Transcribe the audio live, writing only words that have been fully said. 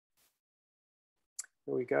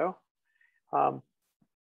There we go.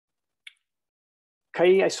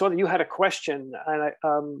 Kai, I saw that you had a question, and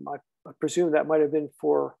I presume that might have been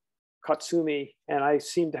for Katsumi, and I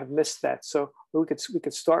seem to have missed that. So we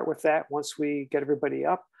could start with that once we get everybody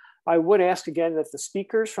up. I would ask again that the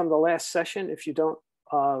speakers from the last session, if you don't,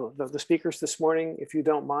 the speakers this morning, if you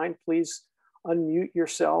don't mind, please unmute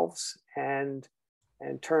yourselves and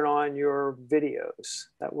turn on your videos.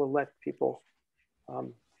 That will let people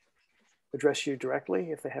address you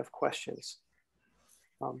directly if they have questions.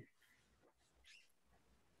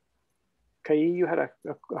 Kai, you had a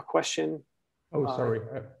question. Oh, sorry.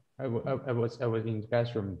 I was in the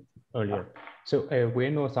bathroom earlier. So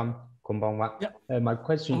Ueno-san, konbanwa. Yeah. My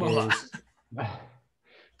question is,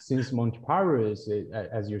 since Montiparos,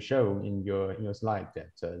 as you show in your slide,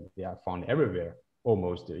 that they are found everywhere,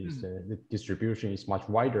 almost, the distribution is much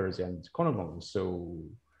wider than conodons. So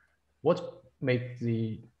what made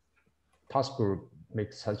the task group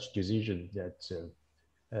make such decision that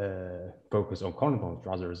focus on conodons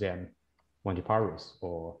rather than Montiparos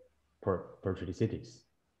or Pertridicities?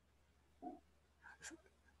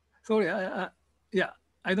 Sorry, yeah,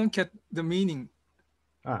 I don't get the meaning.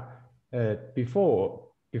 Before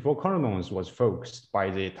conodons was focused by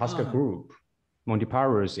the task group,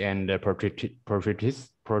 Montiparos and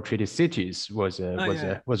Pertridicities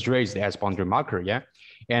was raised as boundary marker, yeah.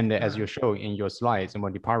 And as you show in your slides,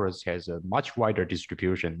 Montiparos has a much wider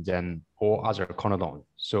distribution than all other conodons.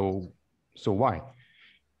 So why?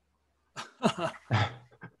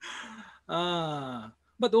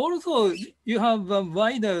 But also you have a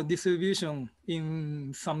wider distribution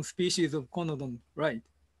in some species of conodon, right?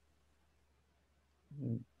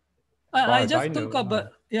 I just talk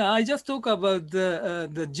about I just talk about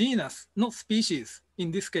the genus, not species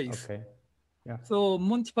in this case. Okay. Yeah. So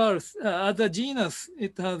Montiparos as a genus,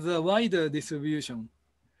 it has a wider distribution,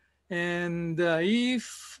 and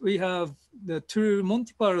if we have the true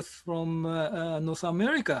Montiparos from North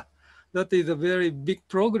America, that is a very big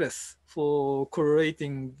progress for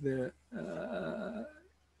correlating the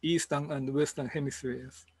eastern and western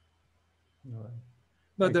hemispheres. Right.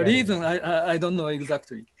 But the reason I don't know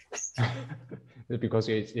exactly. Because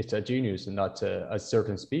it's a genus, not a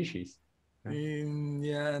certain species.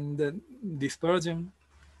 Yeah, and the dispersion.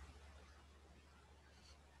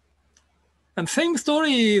 And same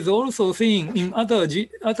story is also seen in other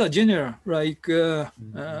genera like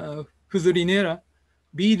Fusulinella,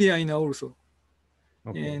 Bediaina also,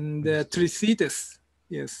 and Tricetes.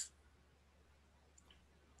 Yes.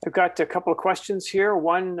 I've got a couple of questions here.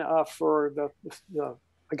 One for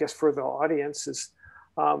I guess for the audience is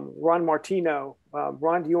Ron Martino.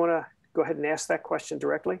 Ron, do you want to go ahead and ask that question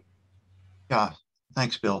directly? Yeah,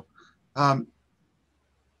 thanks, Bill. I'm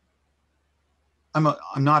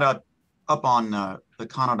not up on the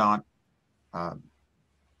conodont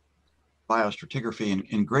biostratigraphy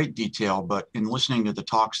in great detail, but in listening to the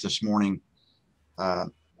talks this morning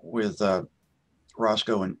with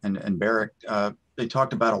Roscoe and Barrick, they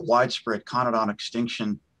talked about a widespread conodont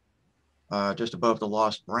extinction just above the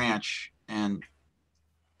Lost Branch. And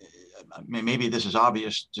maybe this is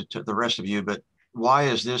obvious to the rest of you, but why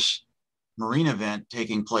is this marine event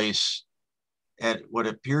taking place at what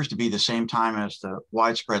appears to be the same time as the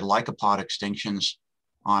widespread lycopod extinctions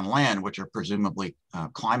on land, which are presumably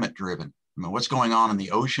climate driven? I mean, what's going on in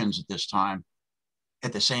the oceans at this time,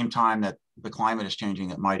 at the same time that the climate is changing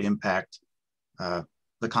that might impact the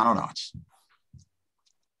conodonts?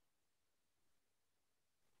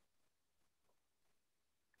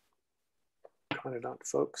 Conodont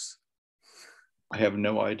folks. I have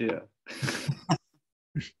no idea.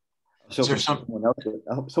 I was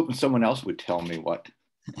hoping someone else would tell me what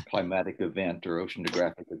climatic event or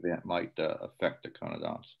oceanographic event might affect the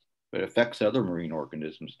conodonts. But it affects other marine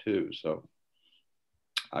organisms too, so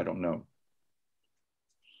I don't know.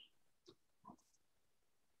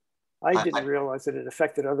 I didn't realize that it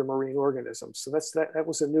affected other marine organisms. So that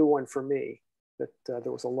was a new one for me, that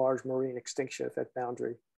there was a large marine extinction at that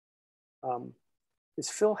boundary. Is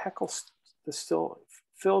Phil Heckel still?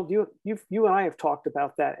 Phil, you and I have talked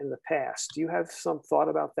about that in the past. Do you have some thought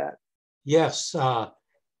about that? Yes,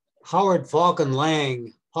 Howard Falcon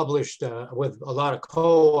Lang published with a lot of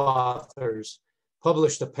co-authors,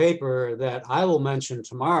 published a paper that I will mention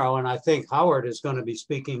tomorrow, and I think Howard is going to be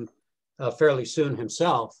speaking fairly soon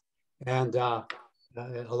himself. And a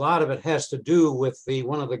lot of it has to do with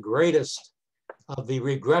one of the greatest of the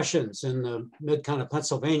regressions in the mid-kind of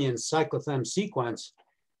Pennsylvanian cyclothem sequence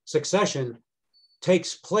succession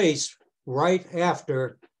takes place right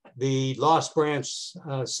after the Lost Branch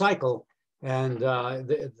cycle. And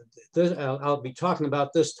I'll be talking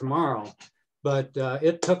about this tomorrow. but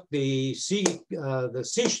it took the sea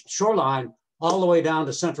shoreline all the way down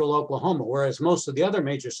to central Oklahoma, whereas most of the other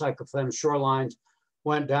major cyclophyll shorelines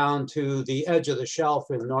went down to the edge of the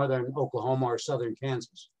shelf in northern Oklahoma or southern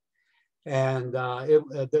Kansas. And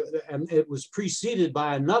it was preceded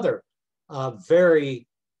by another very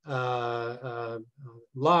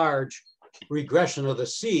large regression of the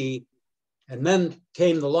sea. And then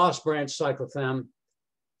came the Lost Branch cyclophyll,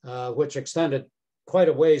 which extended quite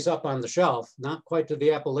a ways up on the shelf, not quite to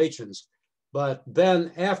the Appalachians. But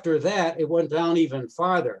then after that, it went down even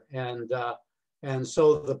farther. And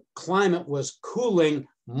so the climate was cooling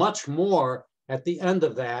much more at the end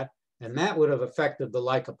of that, and that would have affected the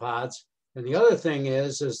lycopods. And the other thing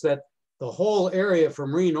is that the whole area for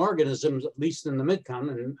marine organisms, at least in the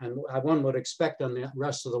mid-continent, and one would expect on the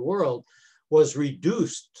rest of the world, was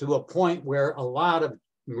reduced to a point where a lot of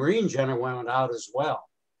marine genera went out as well,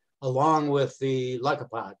 along with the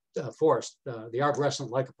lycopod forest, the arborescent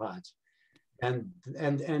lycopods.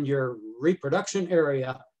 And your reproduction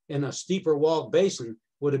area in a steeper walled basin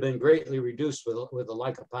would have been greatly reduced with the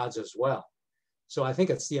lycopods as well. So I think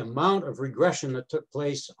it's the amount of regression that took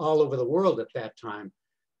place all over the world at that time,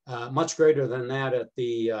 much greater than that at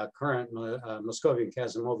the current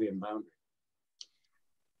Muscovian-Kasimovian boundary.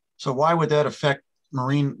 So why would that affect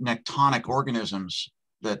marine nectonic organisms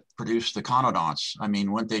that produce the conodonts? I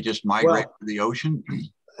mean, wouldn't they just migrate to the ocean?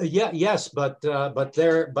 Yes, but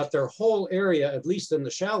their whole area, at least in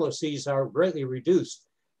the shallow seas, are greatly reduced.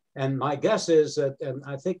 And my guess is that, and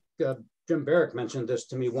I think Jim Barrick mentioned this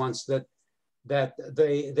to me once, that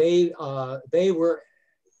they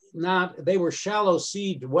were shallow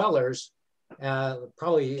sea dwellers,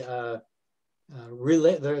 probably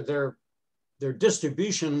their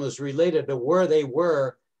distribution was related to where they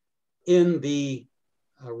were in the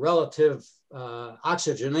relative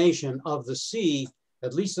oxygenation of the sea,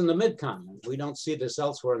 at least in the mid-continent. We don't see this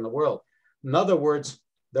elsewhere in the world. In other words,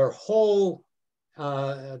 their whole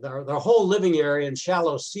living area in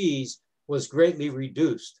shallow seas was greatly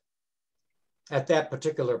reduced at that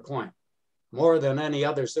particular point, more than any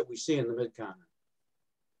others that we see in the mid-continent.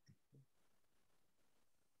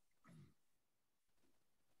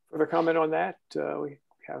 Further comment on that? We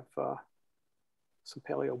have some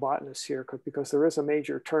paleobotanists here because there is a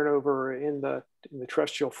major turnover in the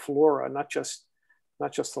terrestrial flora, not just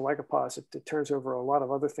the lycopods. It turns over a lot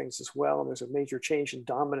of other things as well. And there's a major change in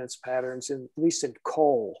dominance patterns, at least in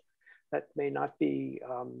coal, that may not be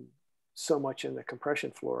so much in the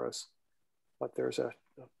compression floras, but there's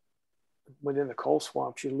within the coal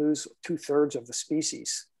swamps, you lose 2/3 of the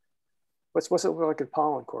species. What's it like in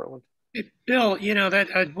pollen, Cortland? Bill,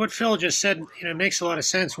 that what Phil just said, makes a lot of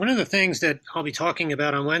sense. One of the things that I'll be talking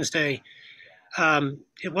about on Wednesday,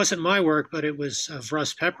 it wasn't my work, but it was of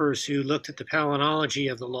Russ Peppers, who looked at the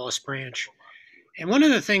Palynology of the Lost Branch. And one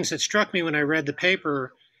of the things that struck me when I read the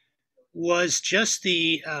paper was just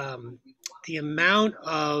the amount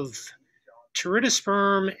of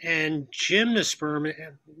pteridosperm and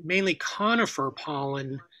gymnosperm, mainly conifer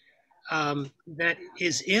pollen, that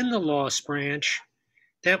is in the Lost Branch,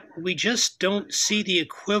 that we just don't see the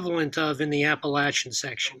equivalent of in the Appalachian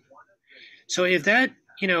section. So if that,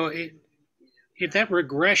 if that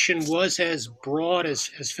regression was as broad as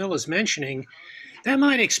Phil is mentioning, that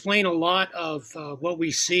might explain a lot of what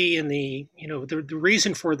we see in the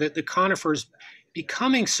reason for the conifers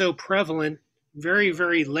becoming so prevalent very,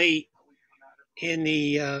 very late in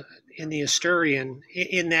the Asturian,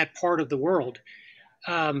 in that part of the world.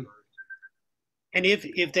 And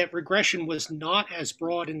if that regression was not as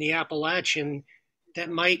broad in the Appalachian, that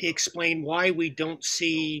might explain why we don't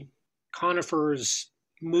see conifers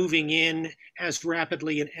moving in as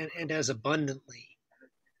rapidly and as abundantly.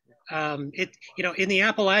 In the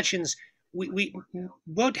Appalachians,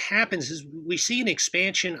 what happens is we see an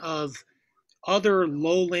expansion of other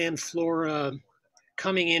lowland flora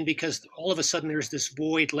coming in because all of a sudden there's this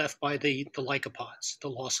void left by the lycopods, the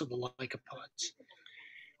loss of the lycopods.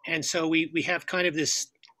 And so we have kind of this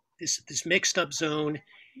mixed up zone.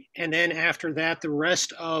 And then after that, the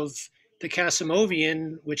rest of the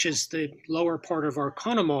Kasimovian, which is the lower part of our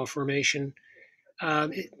Conemaugh formation,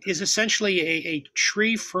 is essentially a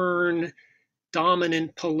tree fern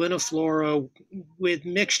dominant polliniflora with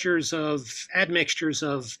admixtures of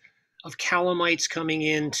calamites coming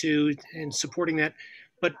into and supporting that.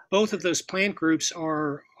 But both of those plant groups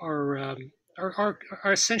are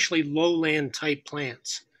essentially lowland type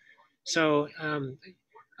plants. So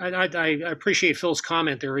I appreciate Phil's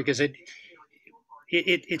comment there, because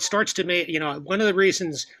it starts to make, one of the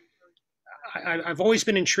reasons I've always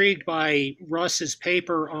been intrigued by Russ's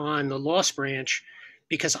paper on the Lost Branch,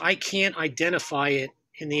 because I can't identify it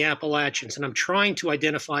in the Appalachians, and I'm trying to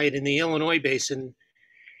identify it in the Illinois basin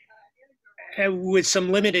with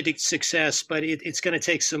some limited success, but it's going to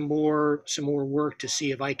take some more work to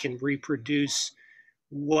see if I can reproduce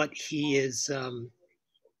what he is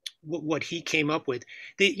what he came up with.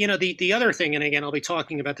 The other thing, and again I'll be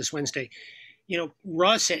talking about this Wednesday.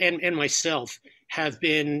 Russ and myself have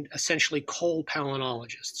been essentially coal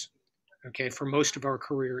palynologists, okay, for most of our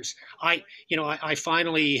careers. I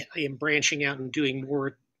finally am branching out and doing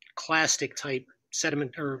more clastic type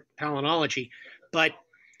sediment or palynology, but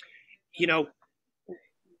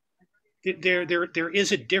there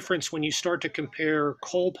is a difference when you start to compare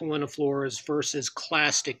coal polynyfloras versus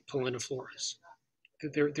clastic polynyfloras.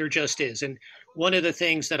 There just is. And one of the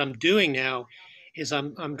things that I'm doing now is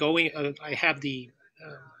I have a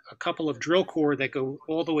couple of drill core that go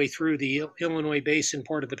all the way through the Illinois basin,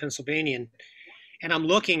 part of the Pennsylvanian, and I'm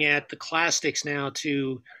looking at the clastics now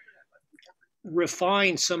to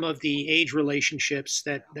refine some of the age relationships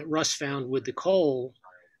that Russ found with the coal,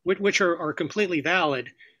 which are completely valid.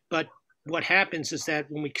 But what happens is that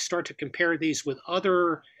when we start to compare these with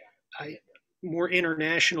other more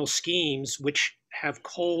international schemes, which have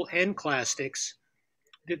coal and clastics,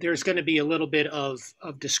 there's going to be a little bit of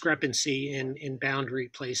discrepancy in boundary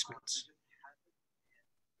placements.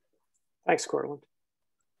 Thanks, Cortland.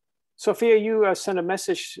 Sophia, you sent a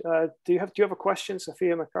message. Do you have a question,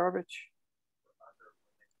 Sophia Makarovich?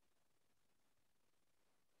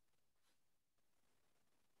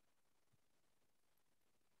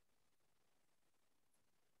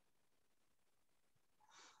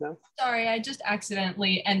 No? Sorry, I just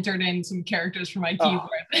accidentally entered in some characters for my keyboard.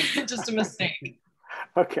 Just a mistake.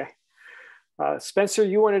 Okay. Spencer,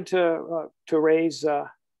 you wanted to raise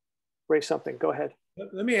something. Go ahead.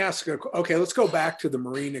 Let me ask, okay, let's go back to the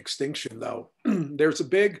marine extinction though. There's a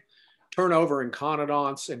big turnover in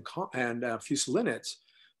conodonts and fusulinids,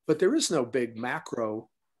 but there is no big macro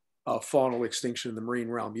faunal extinction in the marine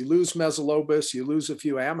realm. You lose Mesolobus, you lose a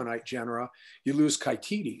few ammonite genera, you lose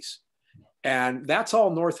Chytides. And that's all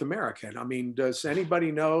North American. I mean, does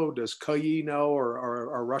anybody know, does Kayi know, or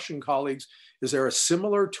our Russian colleagues, is there a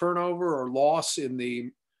similar turnover or loss in the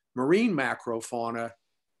marine macrofauna,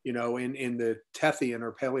 in the Tethyan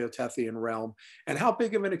or Paleotethyan realm? And how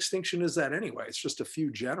big of an extinction is that anyway? It's just a few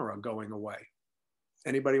genera going away.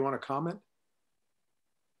 Anybody want to comment?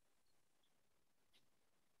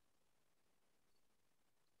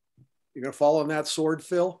 You gonna fall on that sword,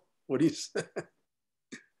 Phil? What do you say?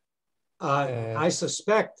 I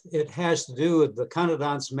suspect it has to do with the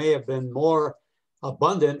conodonts may have been more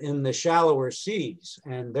abundant in the shallower seas,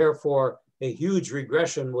 and therefore a huge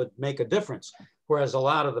regression would make a difference. Whereas a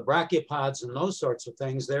lot of the brachiopods and those sorts of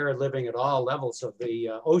things, they're living at all levels of the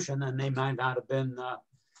ocean, and they might not have been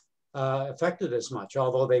affected as much,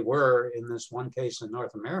 although they were in this one case in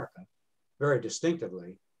North America, very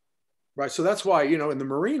distinctively. Right, so that's why, in the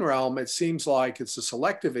marine realm, it seems like it's a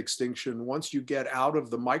selective extinction once you get out of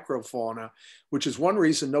the microfauna, which is one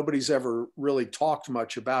reason nobody's ever really talked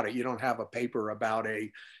much about it. You don't have a paper about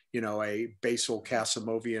a basal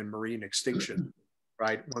Kasimovian marine extinction,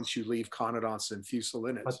 right? Once you leave conodonts and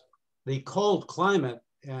fusulinids. But the cold climate,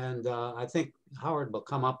 and I think Howard will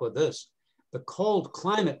come up with this, the cold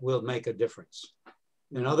climate will make a difference.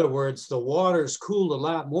 In other words, the waters cooled a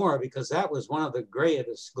lot more because that was one of the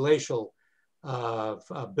greatest glacial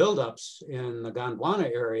buildups in the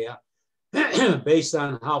Gondwana area based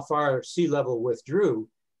on how far sea level withdrew.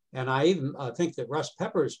 And I even think that Russ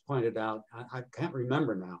Peppers pointed out, I can't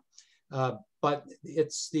remember now, but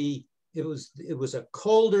it was a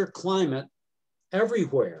colder climate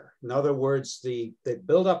everywhere. In other words, they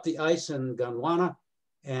built up the ice in Gondwana,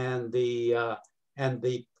 and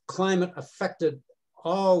the climate affected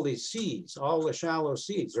all the seas, all the shallow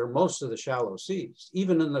seas, or most of the shallow seas,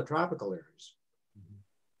 even in the tropical areas.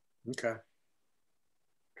 Okay.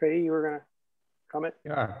 Okay, you were going to comment?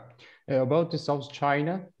 Yeah, about the South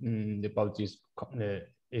China, about this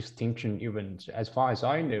extinction event, as far as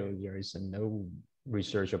I know, there is no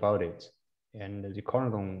research about it. And the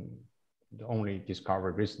conodon only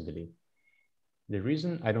discovered recently. The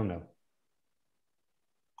reason, I don't know.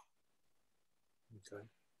 Okay.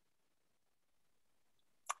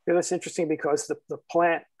 Yeah, that's interesting because the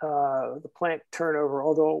plant turnover,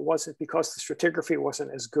 although it wasn't, because the stratigraphy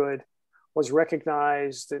wasn't as good, was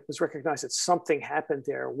recognized. It was recognized that something happened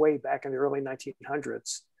there way back in the early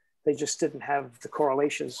 1900s. They just didn't have the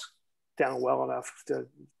correlations down well enough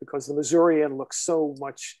because the Missourian looks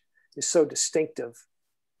is so distinctive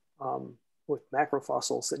with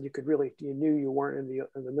macrofossils that you knew you weren't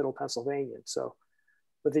in the middle Pennsylvanian. So,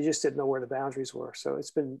 but they just didn't know where the boundaries were. So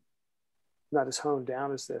it's been not as honed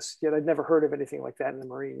down as this. Yet I'd never heard of anything like that in the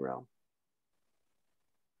marine realm.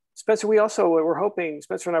 Spencer,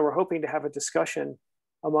 Spencer and I were hoping to have a discussion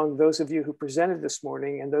among those of you who presented this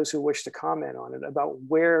morning and those who wish to comment on it about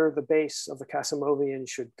where the base of the Kasimovian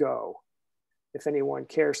should go. If anyone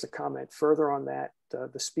cares to comment further on that,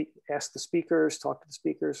 ask the speakers, talk to the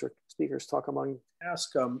speakers, or speakers talk among.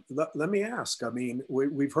 Let me ask. I mean,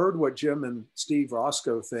 we've heard what Jim and Steve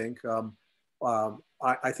Roscoe think.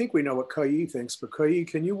 I think we know what Kai thinks, but Kai,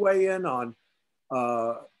 can you weigh in on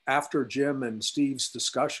after Jim and Steve's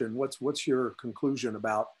discussion? What's your conclusion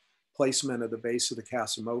about placement of the base of the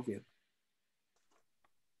Kasimovian?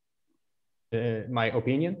 My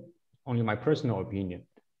opinion, only my personal opinion.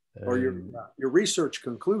 Or your research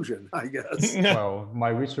conclusion, I guess. Well, my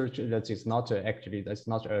research that's not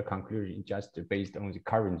a conclusion, just based on the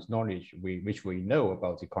current knowledge which we know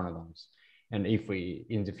about the conodonts. And if we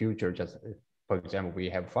in the future, just for example, we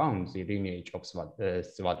have found the lineage of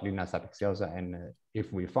Swadlina subexcelsa, and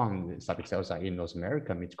if we found subexcelsa in North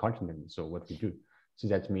America, mid-continent, so what we do? So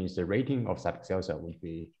that means the rating of subexcelsa would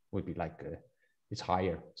be like it's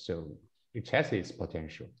higher, so it has its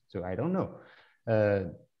potential. So I don't know.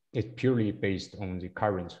 It's purely based on the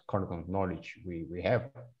current conodont knowledge we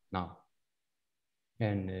have now.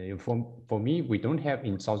 And for me, we don't have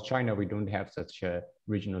in South China, we don't have such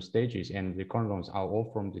regional stages, and the conodonts are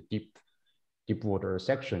all from the deep water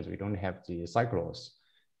sections. We don't have the cyclos.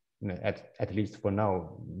 You know, at least for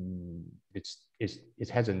now, it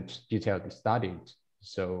hasn't detailed studied.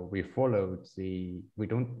 So we followed I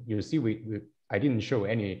didn't show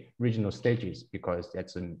any regional stages because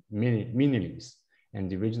that's a mini-list. And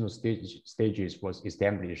the original stages was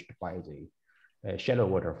established by the shallow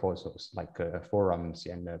water fossils like forams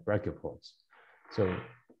and brachiopods. So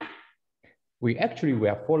we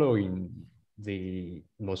are following the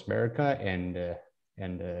North America and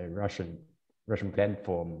Russian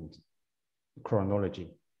platform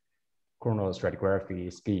chronology, chronal stratigraphy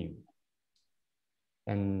scheme.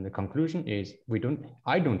 And the conclusion is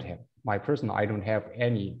I don't have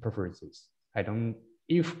any preferences.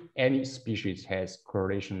 If any species has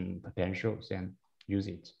correlation potential, then use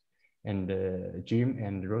it. And Jim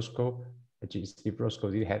and Roscoe, Steve Roscoe,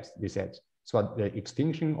 they said, so the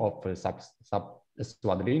extinction of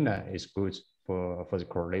Swadlina is good for the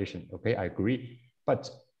correlation. Okay, I agree. But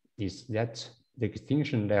is that the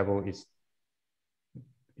extinction level is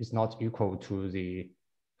not equal to the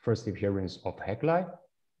first appearance of Hecli?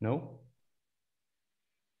 No.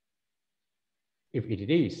 If it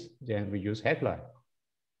is, then we use Hecli.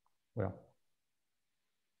 Well,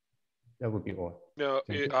 that would be all. No,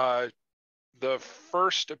 the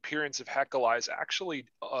first appearance of Hecli is actually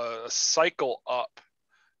a cycle up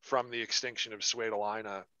from the extinction of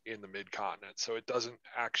Swadlina in the mid-continent. So it doesn't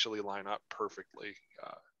actually line up perfectly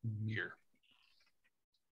here.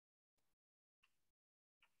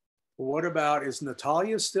 What about, is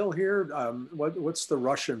Natalia still here? What's the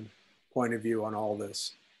Russian point of view on all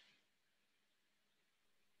this?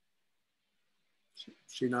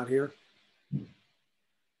 She not here?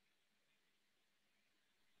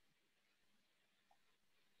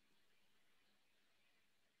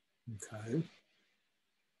 Okay.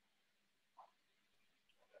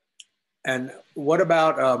 And what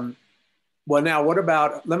about, let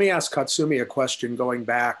me ask Katsumi a question going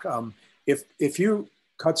back.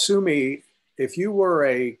 Katsumi, if you were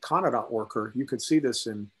a conodont worker, you could see this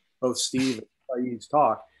in both Steve and Saeed's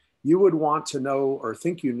talk, you would want to know or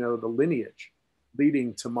think you know the lineage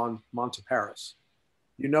leading to Montiparus.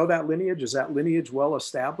 You know that lineage? Is that lineage well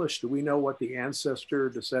established? Do we know what the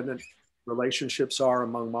ancestor-descendant relationships are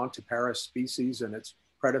among Montiparus species and its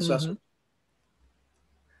predecessor?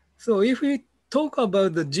 So if we talk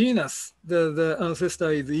about the genus, the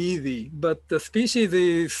ancestor is easy, but the species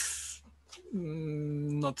is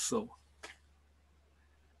not so.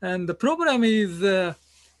 And the problem is,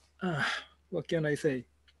 what can I say?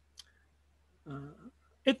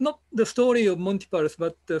 It's not the story of Montiparus,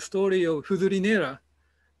 but the story of Fusulinella.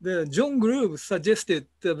 The John Groove suggested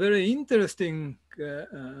a very interesting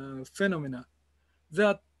phenomena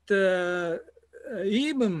that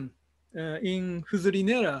even in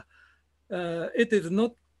Fusulinella, it is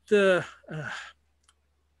not, it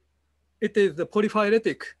is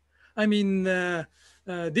polyphyletic. I mean,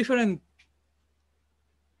 different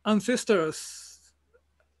ancestors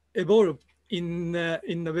evolved in a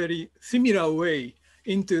very similar way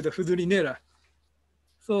into the Fusulinella.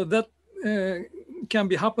 So that can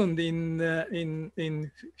be happened in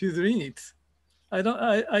Fusulinids. I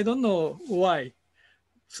don't know why.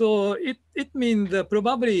 So it means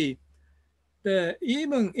probably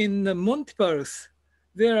even in the Montiparus,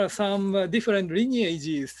 there are some different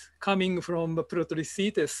lineages coming from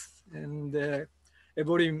Proterocetes and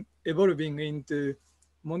evolving into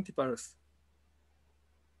Montiparus.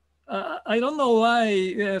 I don't know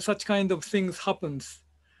why such kind of things happens,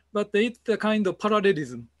 but it's a kind of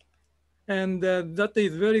parallelism. And that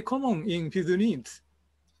is very common in Fusulinids.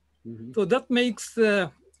 Mm-hmm. So that makes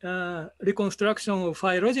reconstruction of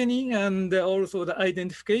phylogeny and also the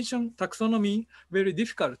identification, taxonomy, very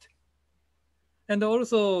difficult. And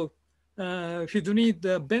also Fusulinid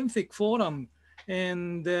benthic forum.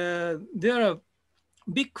 And there are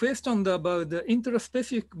big questions about the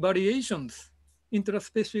interspecific variations,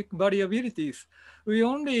 interspecific variabilities. We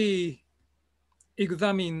only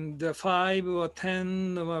examine the 5 or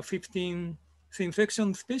 10 or 15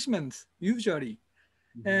 infection specimens usually,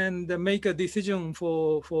 mm-hmm. and make a decision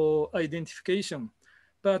for identification.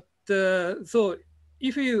 But so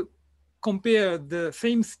if you compare the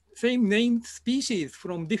same named species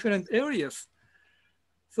from different areas,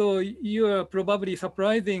 so you are probably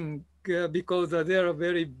surprising because there are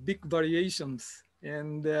very big variations,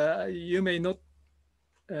 and you may not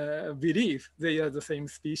believe they are the same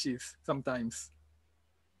species sometimes.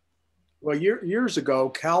 Well, years ago,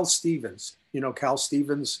 Cal Stevens, you know Cal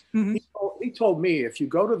Stevens, mm-hmm. he told me, if you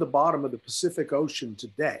go to the bottom of the Pacific Ocean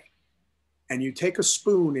today and you take a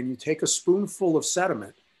spoon and you take a spoonful of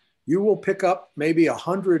sediment, you will pick up maybe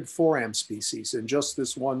 100 foram species in just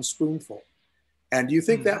this one spoonful. And do you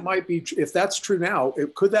think that might be, if that's true now,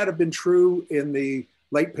 could that have been true in the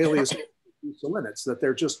late Paleozoic Fusulinids, that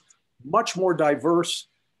they're just much more diverse?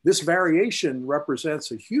 This variation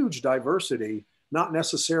represents a huge diversity, not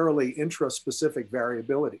necessarily intraspecific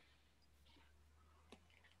variability.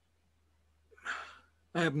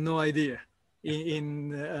 I have no idea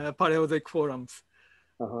in Paleozoic forums.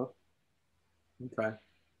 Uh-huh. Okay.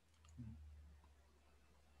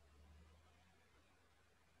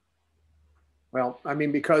 Well, I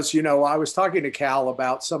mean, because, you know, I was talking to Cal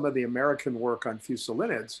about some of the American work on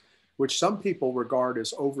Fusulinids, which some people regard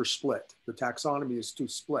as oversplit. The taxonomy is too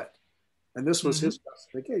split. And this was mm-hmm. his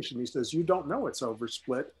justification. He says, you don't know it's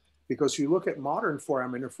oversplit because you look at modern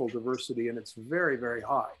foraminifral diversity and it's very, very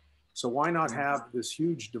high. So why not have this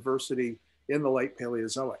huge diversity in the late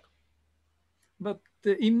Paleozoic? But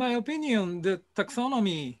in my opinion, the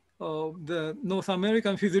taxonomy of the North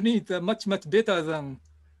American Fusulinids are much, much better than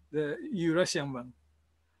the Eurasian one.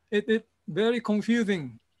 It's very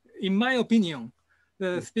confusing, in my opinion.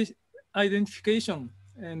 The identification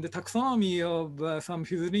and the taxonomy of some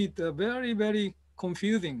Fusulinids are very, very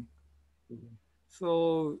confusing. Mm-hmm.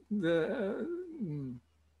 So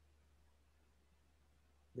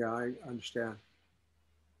yeah, I understand.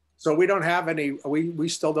 So we don't have any, we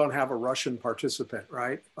still don't have a Russian participant,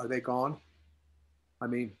 right? Are they gone? I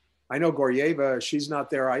mean, I know Goryeva, she's not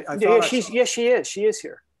there. I thought yes, she is. She is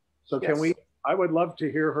here. So yes. Can we, I would love to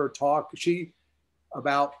hear her talk.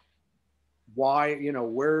 About why, you know,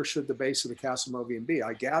 where should the base of the Kasimovian be?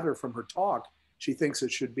 I gather from her talk, she thinks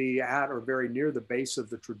it should be at or very near the base of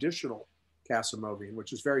the traditional Kasimovian,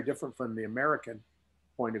 which is very different from the American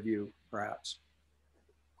point of view, perhaps.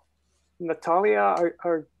 Natalia,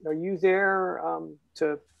 are you there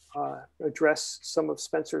to address some of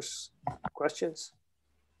Spencer's questions?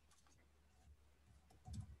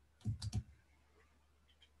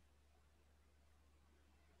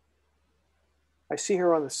 I see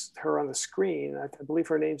her on the screen. I believe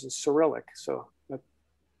her name's in Cyrillic. So.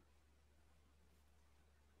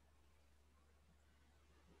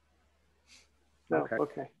 No.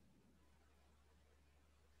 Okay.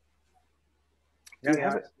 Do we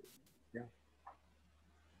have it? Yeah.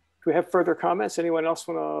 Do we have further comments? Anyone else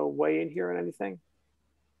want to weigh in here on anything?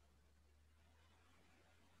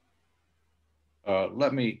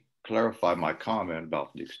 Let me clarify my comment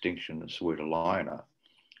about the extinction of Fusulinid.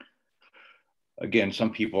 Again, some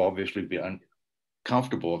people obviously be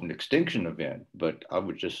uncomfortable with an extinction event, but I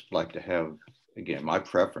would just like to have, again, my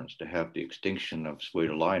preference to have the extinction of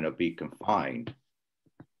Fusulinid be confined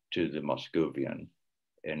to the Muscovian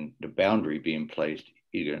and the boundary being placed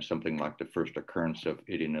either in something like the first occurrence of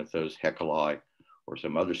Idianthos hecali or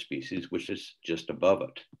some other species, which is just above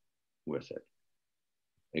it with it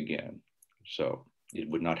again. So it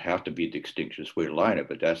would not have to be the extinction of Fusulinid,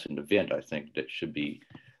 but that's an event I think that should be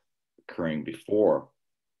occurring before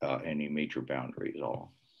any major boundary at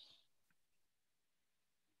all.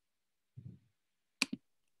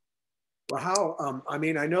 Well, how, I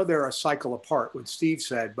mean, I know they're a cycle apart, what Steve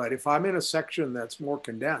said, but if I'm in a section that's more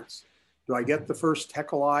condensed, do I get the first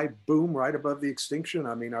hecali boom right above the extinction?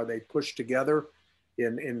 I mean, are they pushed together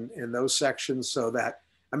in those sections so that,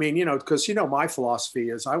 I mean, you know, because, you know, my philosophy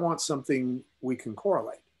is I want something we can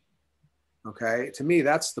correlate. Okay, to me,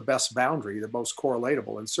 that's the best boundary, the most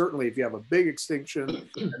correlatable. And certainly if you have a big extinction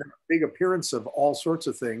and a big appearance of all sorts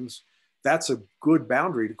of things, that's a good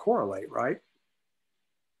boundary to correlate, right?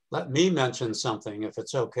 Let me mention something, if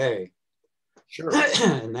it's okay. Sure.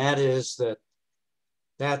 And that is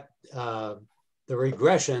that the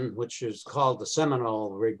regression, which is called the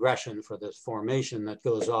Seminole regression for this formation that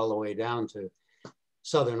goes all the way down to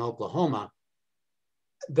southern Oklahoma,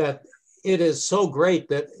 that it is so great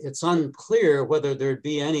that it's unclear whether there'd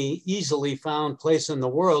be any easily found place in the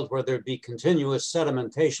world where there'd be continuous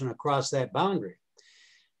sedimentation across that boundary.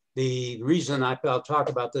 The reason I'll talk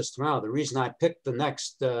about this tomorrow, the reason I picked the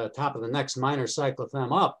next top of the next minor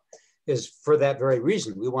cyclothem up is for that very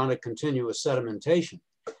reason. We want a continuous sedimentation.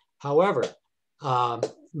 However,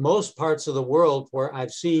 most parts of the world where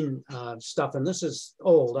I've seen stuff, and this is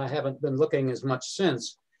old, I haven't been looking as much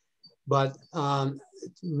since, but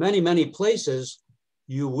many places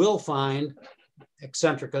you will find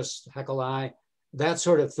Eccentricus, Haeckelii, that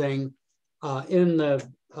sort of thing in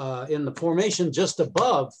the formation just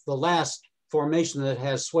above the last formation that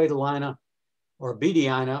has Suetolina or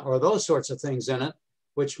Beedieina or those sorts of things in it,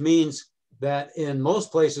 which means that in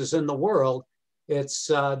most places in the world, it's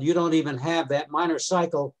you don't even have that minor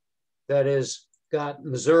cycle that is got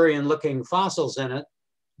Missourian-looking fossils in it,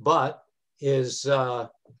 but is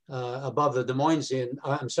above the Des Moinesian,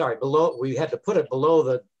 I'm sorry, below, we had to put it below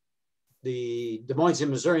the Des Moinesian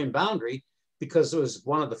Missourian boundary because it was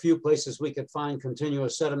one of the few places we could find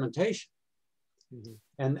continuous sedimentation. Mm-hmm.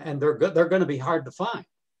 And they're going to be hard to find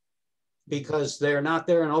because they're not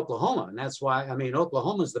there in Oklahoma. And that's why, I mean,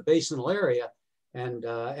 Oklahoma is the basinal area and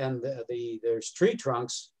there's tree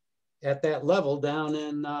trunks at that level down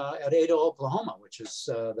in at Ada, Oklahoma, which is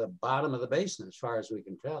the bottom of the basin as far as we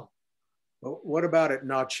can tell. Well, what about at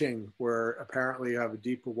Naching, where apparently you have a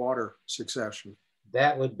deeper water succession?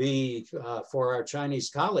 That would be for our Chinese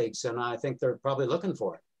colleagues, and I think they're probably looking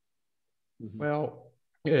for it. Mm-hmm. Well,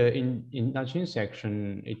 in Naching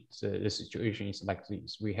section, it's the situation is like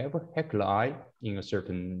this. We have a Haeckelii in a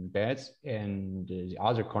certain beds, and the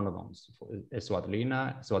other conodons,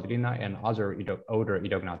 Suetolina, and other older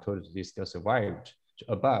Edognathodus, they still survived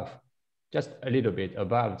above, just a little bit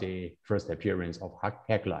above the first appearance of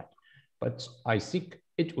Haeckelii. But I think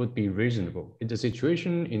it would be reasonable. In the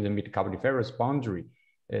situation in the mid-Carboniferous boundary,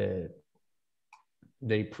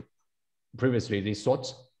 previously they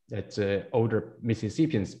thought that older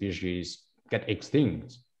Mississippian species get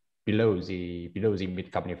extinct below the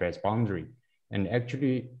mid-Carboniferous boundary. And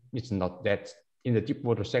actually, it's not that. In the deep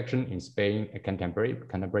water section in Spain,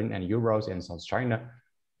 Cantabrian and Urals and South China,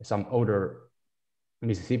 some older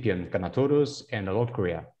Mississippian Gnathodus and North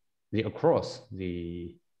Korea, they across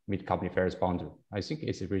the mid-Carboniferous boundary. I think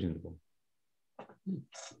it's reasonable.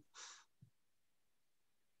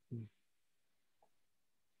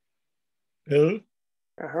 Bill?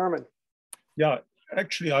 Herman. Yeah,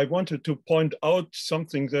 actually, I wanted to point out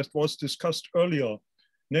something that was discussed earlier,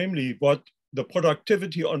 namely what the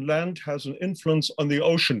productivity on land has an influence on the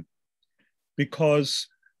ocean, because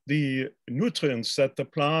the nutrients that the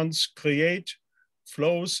plants create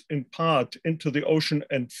flows in part into the ocean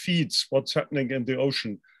and feeds what's happening in the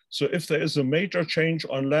ocean. So if there is a major change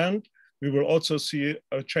on land, we will also see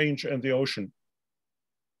a change in the ocean.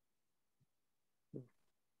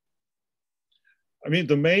 I mean,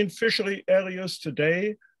 the main fishery areas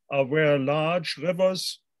today are where large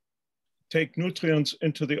rivers take nutrients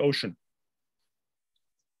into the ocean.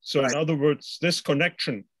 So in other words, this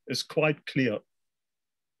connection is quite clear.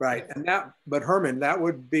 Right, and but Herman, that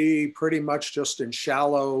would be pretty much just in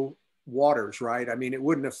shallow waters, right? I mean, it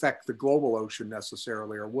wouldn't affect the global ocean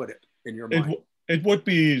necessarily, or would it, in your mind? It would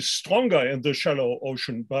be stronger in the shallow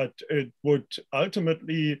ocean, but it would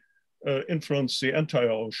ultimately influence the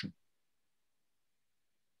entire ocean.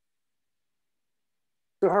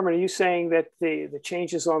 So Herman, are you saying that the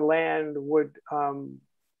changes on land would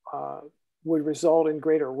result in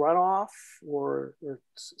greater runoff or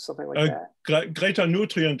something like that? Greater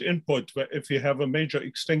nutrient input if you have a major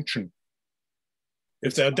extinction.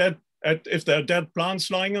 If there are dead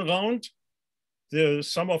plants lying around,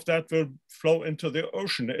 some of that will flow into the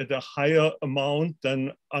ocean at a higher amount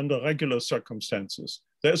than under regular circumstances.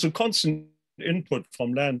 There's a constant input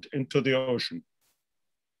from land into the ocean.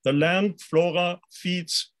 The land flora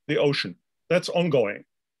feeds the ocean. That's ongoing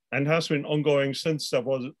and has been ongoing since there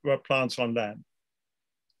were plants on land.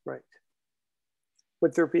 Right.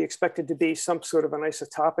 Would there be expected to be some sort of an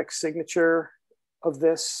isotopic signature of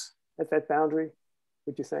this at that boundary,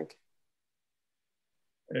 would you think?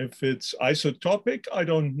 If it's isotopic, I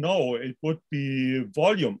don't know. It would be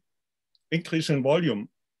volume, increase in volume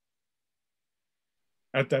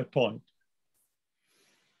at that point.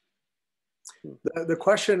 The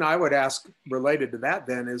question I would ask related to that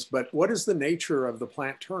then is, but what is the nature of the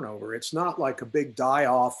plant turnover? It's not like a big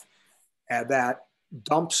die-off that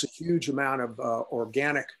dumps a huge amount of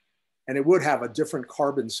organic, and it would have a different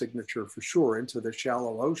carbon signature for sure into the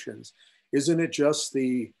shallow oceans. Isn't it just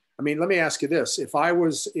the, I mean, let me ask you this. If I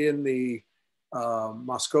was in the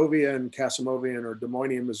Moscovian, Kasimovian, or Des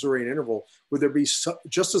Moines, Missourian interval, would there be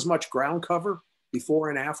just as much ground cover before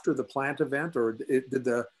and after the plant event, or did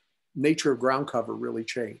the nature of ground cover really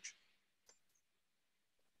change?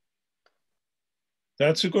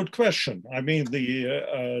 That's a good question. I mean, the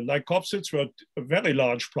Lycopsids were very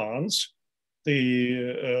large plants.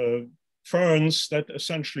 The ferns that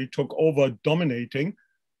essentially took over dominating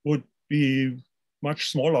would be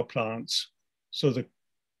much smaller plants. So the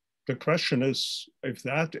question is if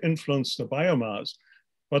that influenced the biomass,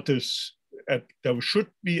 but there should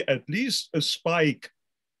be at least a spike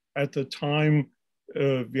at the time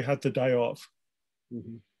we had the die-off.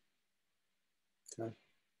 Mm-hmm. Okay.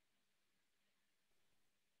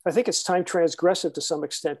 I think it's time transgressive to some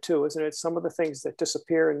extent too, isn't it? Some of the things that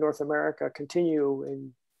disappear in North America continue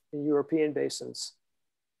in European basins.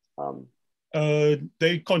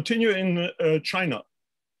 They continue in China,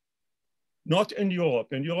 not in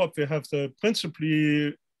Europe. In Europe, we have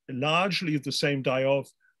principally largely the same die-off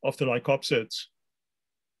of the Lycopsids.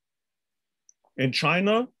 In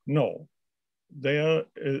China, no. There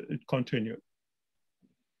it continued.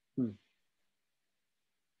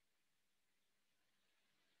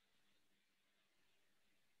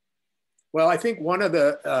 Well, I think one of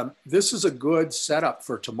the, this is a good setup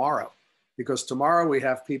for tomorrow, because tomorrow we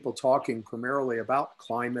have people talking primarily about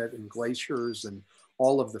climate and glaciers and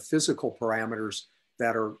all of the physical parameters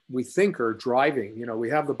that we think are driving. You know, we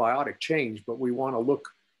have the biotic change, but we want to look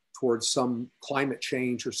towards some climate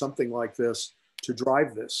change or something like this to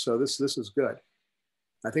drive this. So this is good.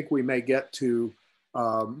 I think we may get to,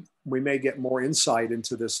 we may get more insight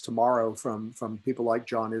into this tomorrow from people like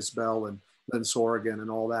John Isbell and Lynn Sorrigan and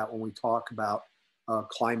all that when we talk about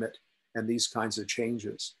climate and these kinds of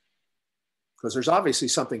changes. Because there's obviously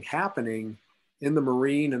something happening in the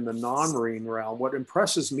marine and the non-marine realm. What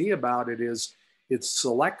impresses me about it is it's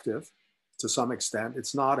selective to some extent.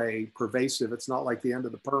 It's not a pervasive, it's not like the end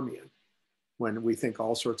of the Permian when we think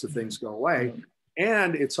all sorts of things go away.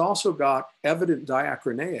 And it's also got evident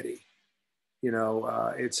diachroneity. You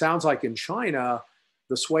know, it sounds like in China,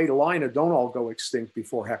 the Suetolina don't all go extinct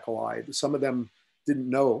before Heckelide. Some of them didn't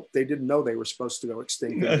know they were supposed to go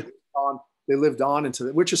extinct. They lived on into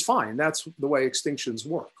it, which is fine. That's the way extinctions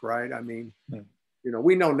work, right? I mean, you know,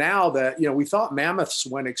 we know now that, you know, we thought mammoths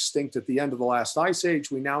went extinct at the end of the last ice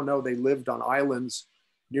age. We now know they lived on islands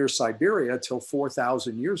near Siberia till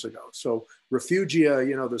 4,000 years ago. So refugia,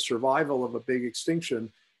 you know, the survival of a big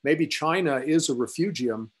extinction, maybe China is a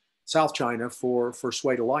refugium, South China, for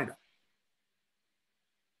Suetolina.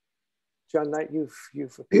 John Knight,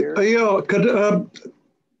 you've appeared. Yeah,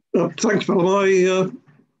 thanks, Phil.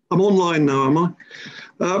 I'm online now, am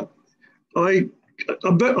I?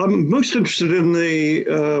 I'm most interested in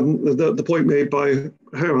the point made by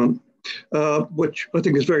Herman, which I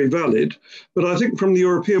think is very valid. But I think from the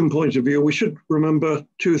European point of view, we should remember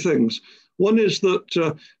two things. One is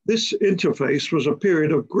that this interface was a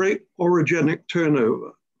period of great orogenic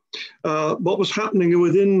turnover. What was happening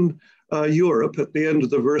within Europe at the end of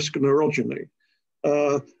the Verscan orogeny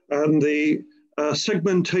and the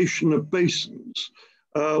segmentation of basins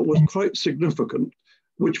was quite significant,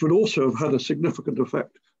 which would also have had a significant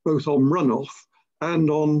effect both on runoff and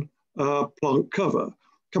on plant cover.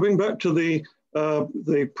 Coming back to the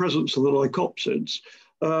presence of the Lycopsids,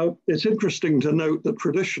 it's interesting to note that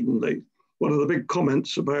traditionally, one of the big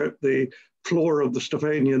comments about the flora of the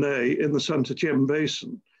Stephanian A in the Saint-Étienne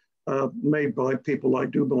Basin, made by people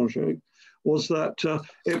like Dubanger, was that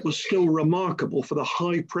it was still remarkable for the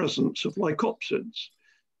high presence of Lycopsids.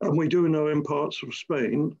 And we do know in parts of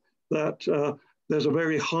Spain that there's a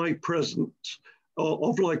very high presence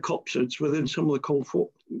of Lycopsids within some of the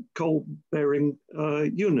coal-bearing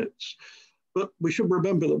units. But we should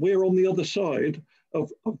remember that we're on the other side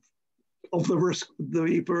of the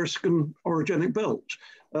Verscan orogenic belt.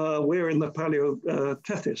 We're in the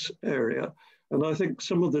Paleotethys area. And I think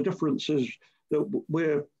some of the differences that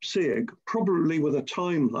we're seeing, probably with a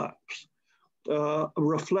time lapse,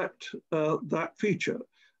 reflect that feature.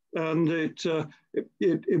 And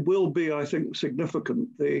it will be, I think,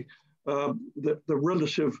 significant, the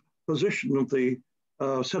relative position of the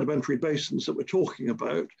sedimentary basins that we're talking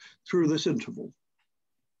about through this interval.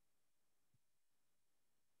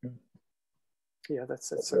 Yeah,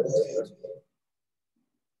 that's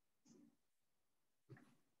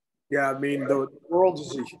Yeah, I mean, the world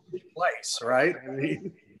is a huge place, right? I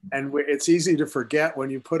mean, and it's easy to forget when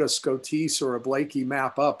you put a Scotese or a Blakey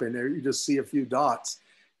map up and there you just see a few dots.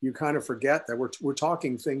 You kind of forget that we're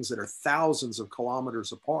talking things that are thousands of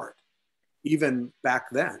kilometers apart, even back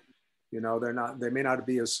then. You know, they may not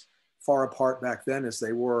be as far apart back then as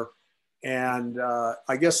they were. And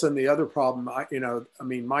I guess then the other problem,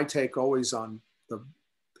 my take always on the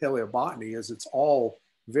paleobotany is it's all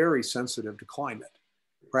very sensitive to climate,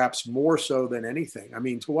 perhaps more so than anything. I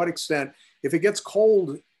mean, to what extent, if it gets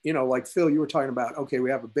cold, you know, like Phil, you were talking about, okay, we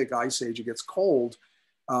have a big ice age, it gets cold.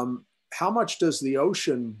 How much does the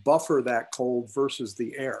ocean buffer that cold versus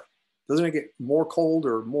the air? Doesn't it get more cold,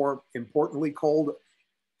 or more importantly cold,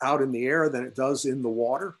 out in the air than it does in the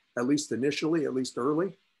water, at least initially, at least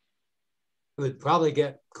early? It would probably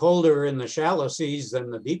get colder in the shallow seas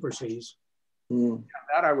than the deeper seas. Yeah,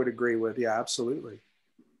 that I would agree with. Yeah, absolutely.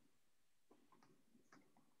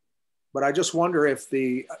 But I just wonder if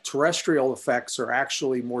the terrestrial effects are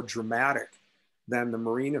actually more dramatic than the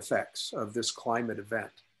marine effects of this climate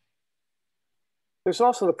event. There's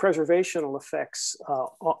also the preservational effects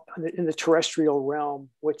in the terrestrial realm,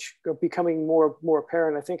 which are becoming more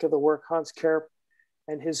apparent. I think of the work Hans Kerp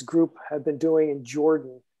and his group have been doing in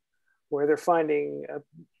Jordan, where they're finding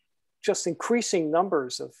just increasing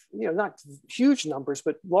numbers of, you know, not huge numbers,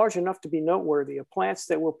 but large enough to be noteworthy, of plants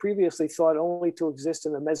that were previously thought only to exist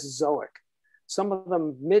in the Mesozoic. Some of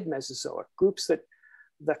them mid-Mesozoic, groups that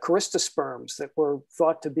the Corystosperms that were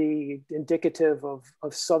thought to be indicative of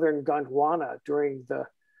southern Gondwana during the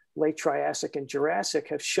late Triassic and Jurassic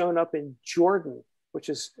have shown up in Jordan, which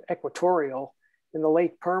is equatorial, in the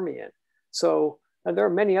late Permian. So, and there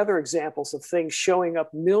are many other examples of things showing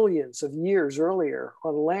up millions of years earlier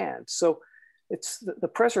on land. So it's the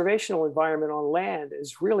preservational environment on land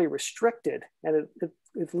is really restricted, and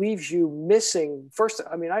it leaves you missing first.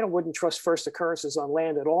 I mean, I wouldn't trust first occurrences on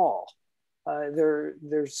land at all.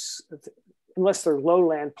 There's unless they're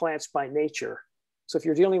lowland plants by nature. So if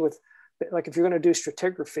you're dealing with, like if you're going to do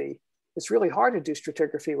stratigraphy, it's really hard to do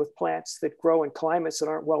stratigraphy with plants that grow in climates that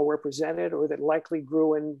aren't well represented or that likely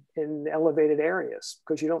grew in elevated areas,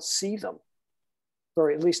 because you don't see them,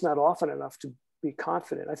 or at least not often enough to be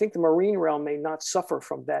confident. I think the marine realm may not suffer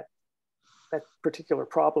from that particular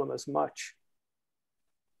problem as much.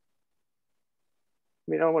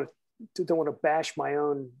 I mean, I don't want to bash my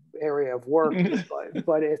own area of work,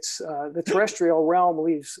 but it's the terrestrial realm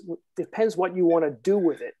depends what you want to do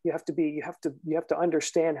with it. You have to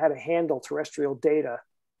understand how to handle terrestrial data,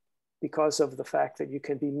 because of the fact that you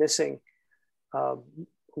can be missing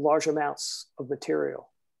large amounts of material.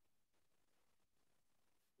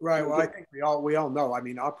 Right. Well, I think we all know. I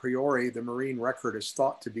mean, a priori, the marine record is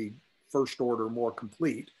thought to be first order, more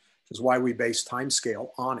complete, which is why we base Timescale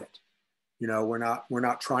on it. You know, we're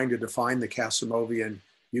not trying to define the Kasimovian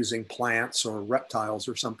using plants or reptiles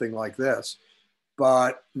or something like this.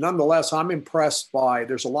 But nonetheless, I'm impressed by,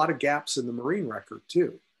 there's a lot of gaps in the marine record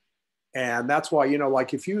too. And that's why, you know,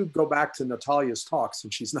 like if you go back to Natalia's talks,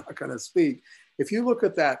 and she's not going to speak, if you look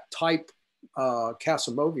at that type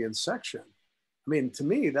Kasimovian section, I mean, to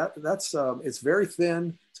me, that's it's very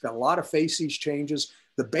thin. It's got a lot of facies changes.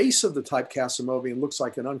 The base of the type Kasimovian looks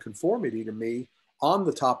like an unconformity to me on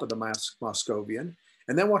the top of the Moscovian.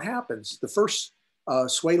 And then what happens? The first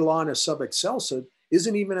Fusulinid subexcelsa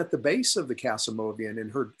isn't even at the base of the Kasimovian.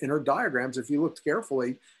 In her diagrams, if you look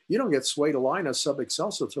carefully, you don't get Fusulinid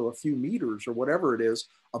subexcelsa till a few meters or whatever it is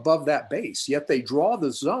above that base. Yet they draw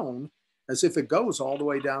the zone as if it goes all the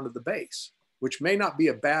way down to the base, which may not be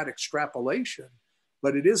a bad extrapolation,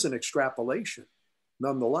 but it is an extrapolation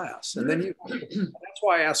nonetheless. And then that's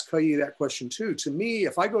why I asked Kayi that question too. To me,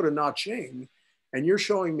 if I go to Naching and you're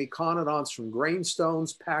showing me conodonts from grain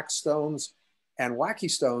stones, packed stones, and wacky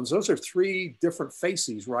stones, those are three different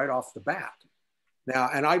facies right off the bat. Now,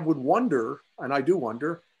 and I would wonder, and I do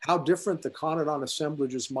wonder, how different the conodont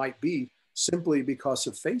assemblages might be simply because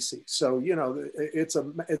of facies. So, you know, it's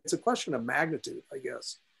a question of magnitude, I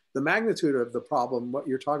guess. The magnitude of the problem, what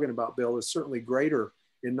you're talking about, Bill, is certainly greater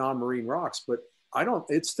in non-marine rocks, but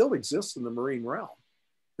it still exists in the marine realm.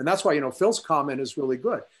 And that's why, you know, Phil's comment is really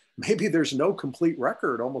good. Maybe there's no complete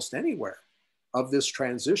record almost anywhere of this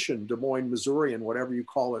transition, Des Moines, Missouri, and whatever you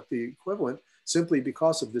call it, the equivalent, simply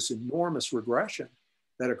because of this enormous regression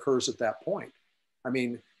that occurs at that point. I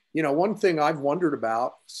mean, you know, one thing I've wondered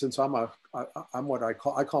about, since I'm what I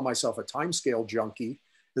call myself a timescale junkie,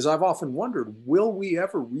 is I've often wondered, will we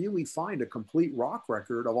ever really find a complete rock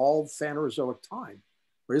record of all Phanerozoic time?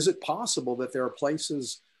 Or is it possible that there are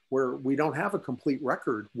places where we don't have a complete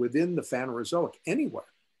record within the Phanerozoic anywhere?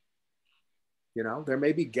 You know, there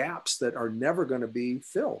may be gaps that are never going to be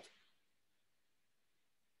filled.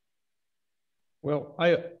 Well,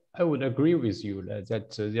 I would agree with you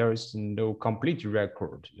that there is no complete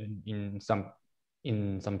record in some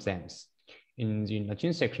sense. In the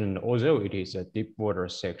Latin section, although it is a deep water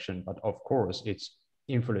section, but of course it's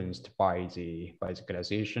influenced by the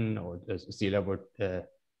glaciation or the sea level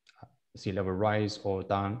rise or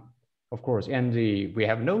down, of course. And we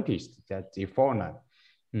have noticed that the fauna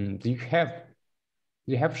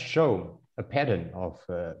they have shown a pattern of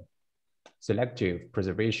selective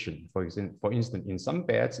preservation. For instance, in some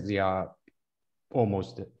beds they are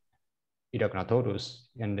almost Edognathodus,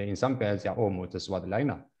 and in some beds they are almost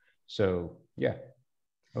Swadilina. So yeah,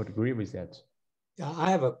 I would agree with that.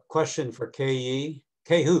 I have a question for K.E.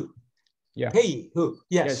 K-Hu. Yeah. K-Hu,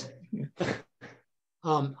 yes.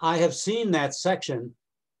 I have seen that section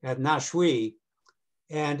at Nashui,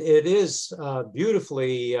 and it is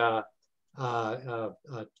beautifully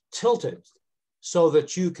tilted so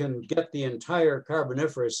that you can get the entire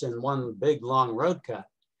Carboniferous in one big long road cut.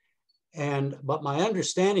 But my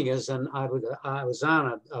understanding is, and I was on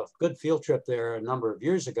a good field trip there a number of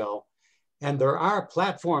years ago, and there are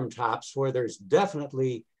platform tops where there's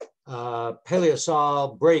definitely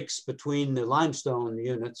paleosol breaks between the limestone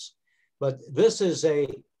units. But this is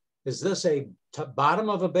this a bottom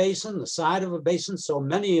of a basin, the side of a basin? So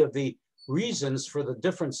many of the reasons for the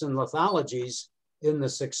difference in lithologies in the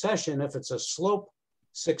succession, if it's a slope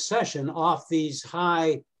succession off these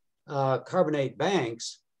high carbonate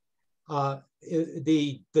banks,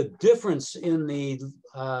 the difference in the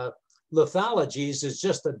lithologies is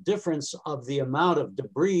just a difference of the amount of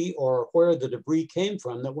debris or where the debris came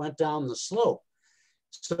from that went down the slope.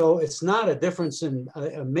 So it's not a difference in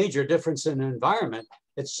a major difference in environment.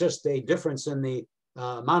 It's just a difference in the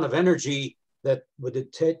amount of energy that would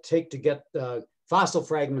it take to get fossil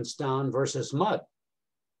fragments down versus mud.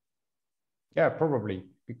 Yeah, probably,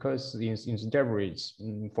 because in the debris,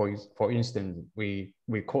 for instance, we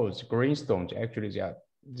call greenstones. Actually,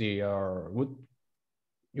 they are wood.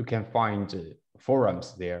 You can find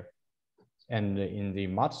forams there, and in the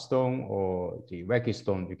mudstone or the rocky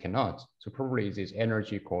stone, you cannot. So probably this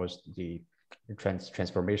energy caused the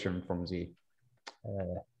transformation from the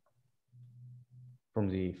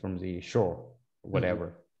shore, whatever.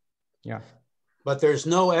 Mm-hmm. Yeah. But there's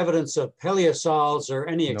no evidence of paleosols or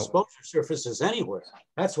any exposure surfaces anywhere.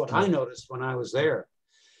 That's what I noticed when I was there.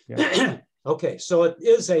 Yeah. Okay, so it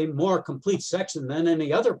is a more complete section than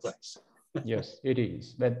any other place. Yes, it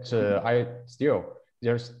is. But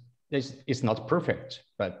it's not perfect,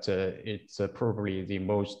 but it's probably the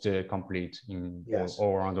most complete in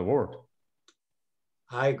all around the world.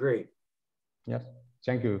 I agree. Yes,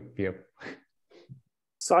 thank you, Pierre.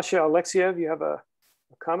 Sasha, Alexiev, you have a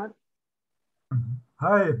comment?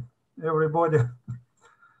 Hi, everybody.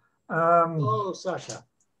 Hello, Sasha.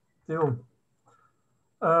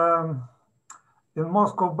 In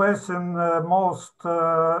Moscow Basin, most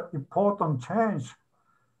important change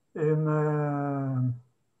in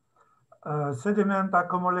sediment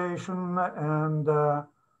accumulation and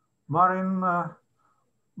marine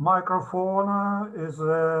microfauna is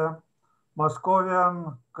the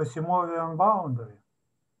Moscovian Kasimovian boundary.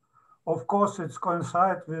 Of course, it's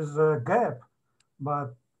coincide with the gap,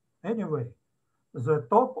 but anyway, the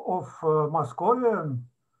top of Moscovian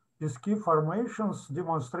key formations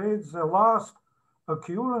demonstrates the last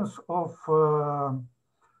occurrence of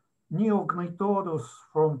Neognathodus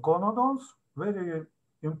from Conodons, very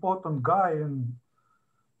important guy in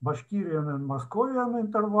Bashkirian and Moscovian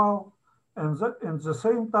interval, and at the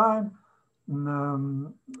same time,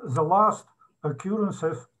 the last occurrence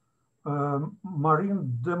of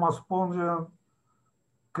marine Demospongian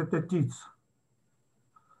catetids.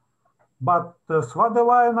 But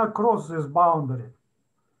Swadilina cross this boundary.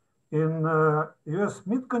 In US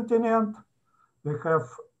mid-continent, we have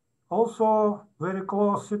also very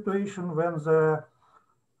close situation when the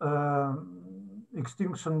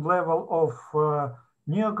extinction level of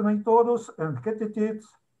Neognathodus and catetids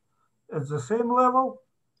at the same level,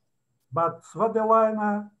 but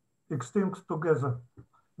Swadilina extinct together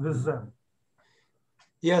with them.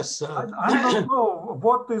 Yes. I don't know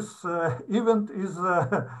what this event is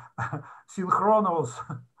synchronous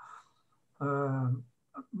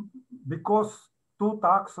because two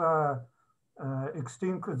taxa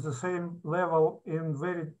extinct at the same level in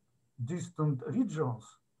very distant regions.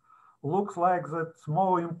 Looks like that's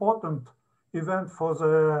more important event for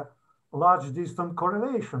the large distant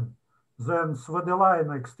correlation than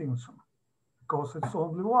Swadilina extinction, because it's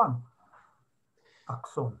only one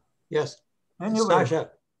taxon. Yes. Anyway,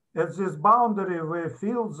 Sasha. At this boundary, we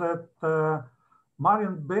feel that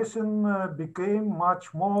marine basin became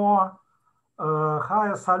much more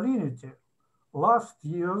higher salinity. Last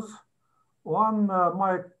years,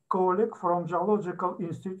 my colleague from Geological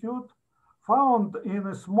Institute found in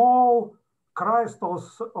a small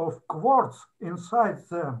crystals of quartz inside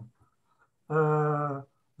them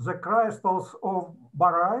the crystals of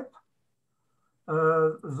barite,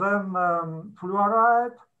 then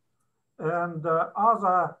fluorite, and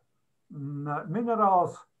other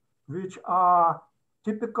minerals which are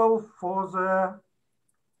typical for the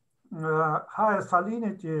higher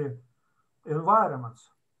salinity environments.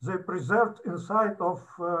 They preserved inside of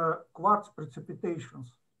quartz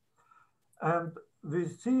precipitations. And we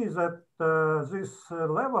see that this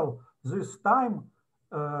level, this time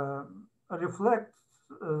reflects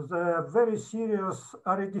the very serious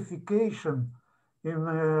aridification in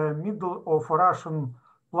the middle of Russian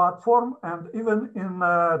platform and even in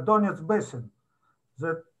Donetsk Basin.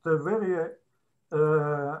 That very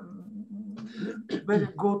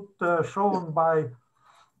good shown by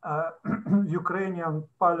Ukrainian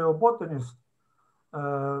paleobotanist.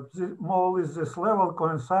 More or less this level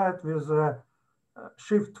coincides with the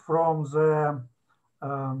shift from the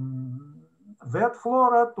wet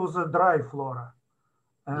flora to the dry flora,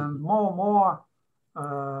 and more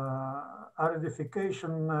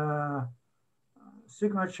aridification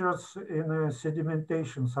signatures in a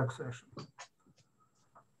sedimentation succession.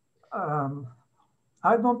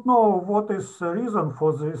 I don't know what is the reason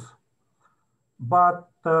for this, but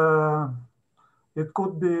it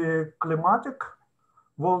could be climatic,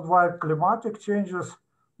 worldwide climatic changes,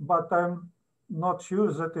 but I'm not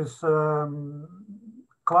sure that is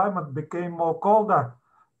climate became more colder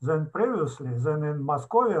than previously, than in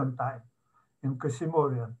Moscovian time, in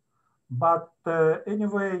Kasimovian. But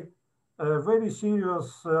anyway, very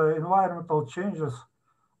serious environmental changes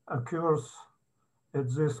occurs at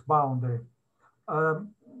this boundary.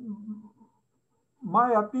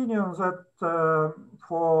 My opinion that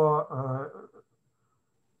for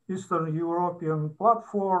Eastern European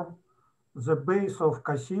platform, the base of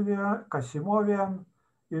Kasimovian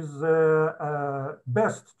is the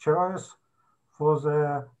best choice for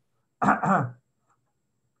the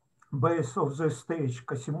base of the stage,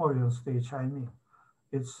 Kasimovian stage, I mean.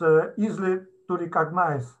 It's easily to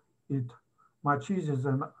recognize it, much easier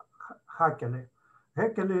than Haeckelii.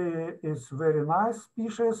 Haeckelii is very nice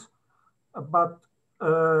species, but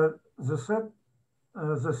the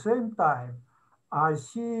same time, I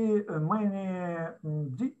see many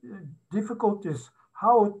difficulties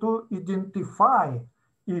how to identify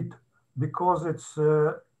it, because it's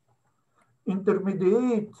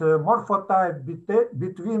intermediate morphotype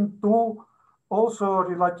between two also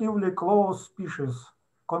relatively close species,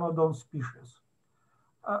 conodon species.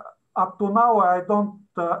 Up to now, I don't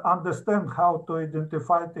understand how to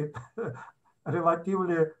identify it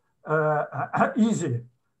relatively easy.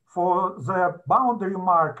 For the boundary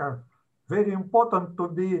marker, very important to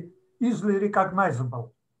be easily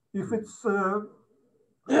recognizable. If it's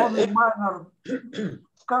only minor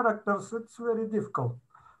characters, it's very difficult.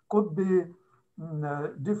 Could be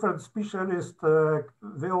different specialists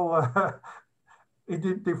will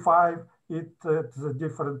identify it at the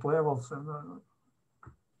different levels. And,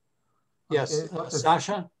 yes,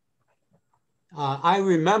 Sasha, I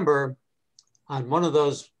remember on one of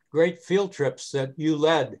those great field trips that you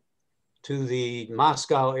led to the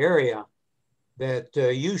Moscow area that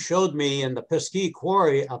you showed me in the Pesky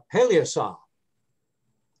Quarry a paleosol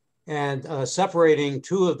and separating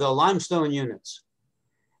two of the limestone units.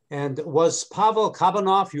 And was Pavel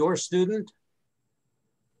Kabanov your student?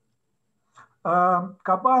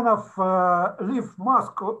 Kabanov left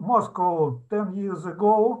Moscow 10 years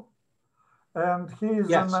ago, and he is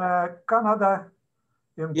in Canada,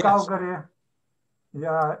 in Calgary,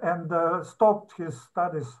 and stopped his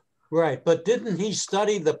studies. Right, but didn't he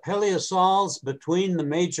study the paleosols between the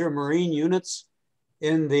major marine units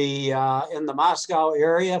in the Moscow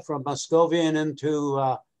area, from Moscovian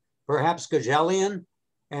into perhaps Gagelian?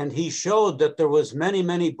 And he showed that there was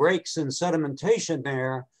many breaks in sedimentation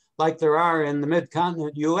there, like there are in the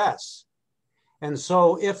mid-continent US. And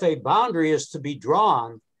so if a boundary is to be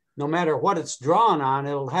drawn, no matter what it's drawn on,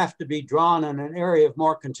 it'll have to be drawn in an area of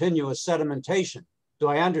more continuous sedimentation. Do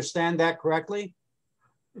I understand that correctly?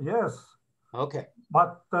 Yes. Okay.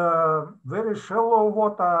 But very shallow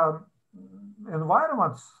water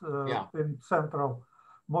environments in central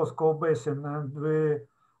Moscow Basin, and we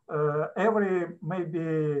every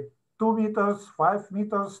maybe 2 meters, 5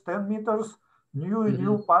 meters, 10 meters,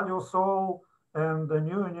 new paleosol and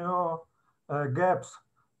new gaps.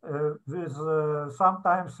 With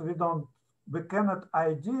sometimes we cannot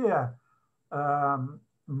idea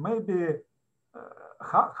maybe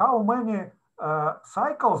how many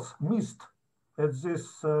cycles missed at these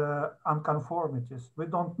unconformities. We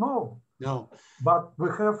don't know. No. But we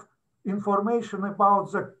have information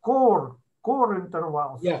about the core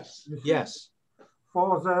intervals. Yes, yes.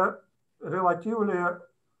 For the relatively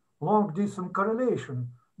long distance correlation,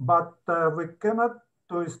 but we cannot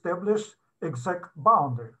to establish exact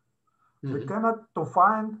boundary. We cannot to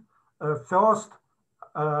find first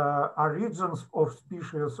origins of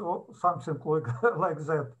species or something like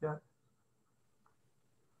that. Yeah.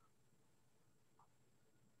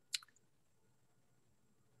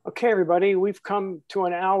 Okay, everybody, we've come to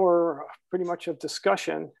an hour pretty much of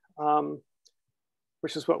discussion,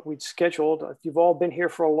 which is what we'd scheduled. You've all been here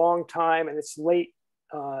for a long time and it's late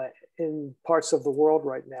in parts of the world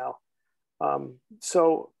right now.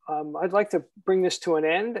 So I'd like to bring this to an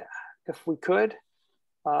end if we could,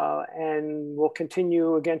 and we'll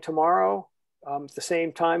continue again tomorrow at the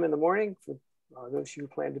same time in the morning for those of you who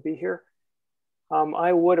plan to be here.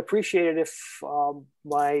 I would appreciate it if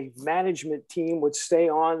my management team would stay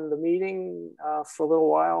on the meeting for a little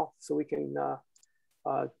while so we can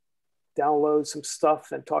download some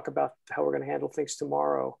stuff and talk about how we're going to handle things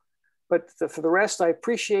tomorrow. But for the rest, I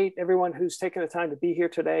appreciate everyone who's taken the time to be here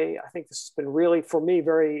today. I think this has been really, for me,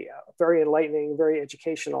 very, very enlightening, very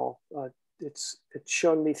educational. It's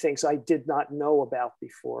shown me things I did not know about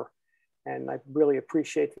before. And I really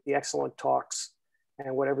appreciate the excellent talks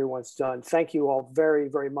and what everyone's done. Thank you all very,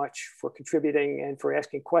 very much for contributing and for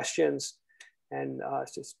asking questions. And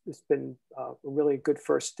it's been a really good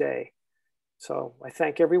first day. So I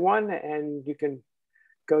thank everyone, and you can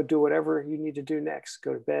go do whatever you need to do next.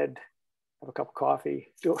 Go to bed, have a cup of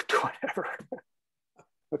coffee, do whatever.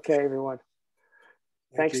 Okay, everyone.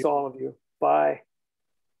 Thanks to all of you. Bye.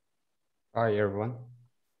 Bye, everyone.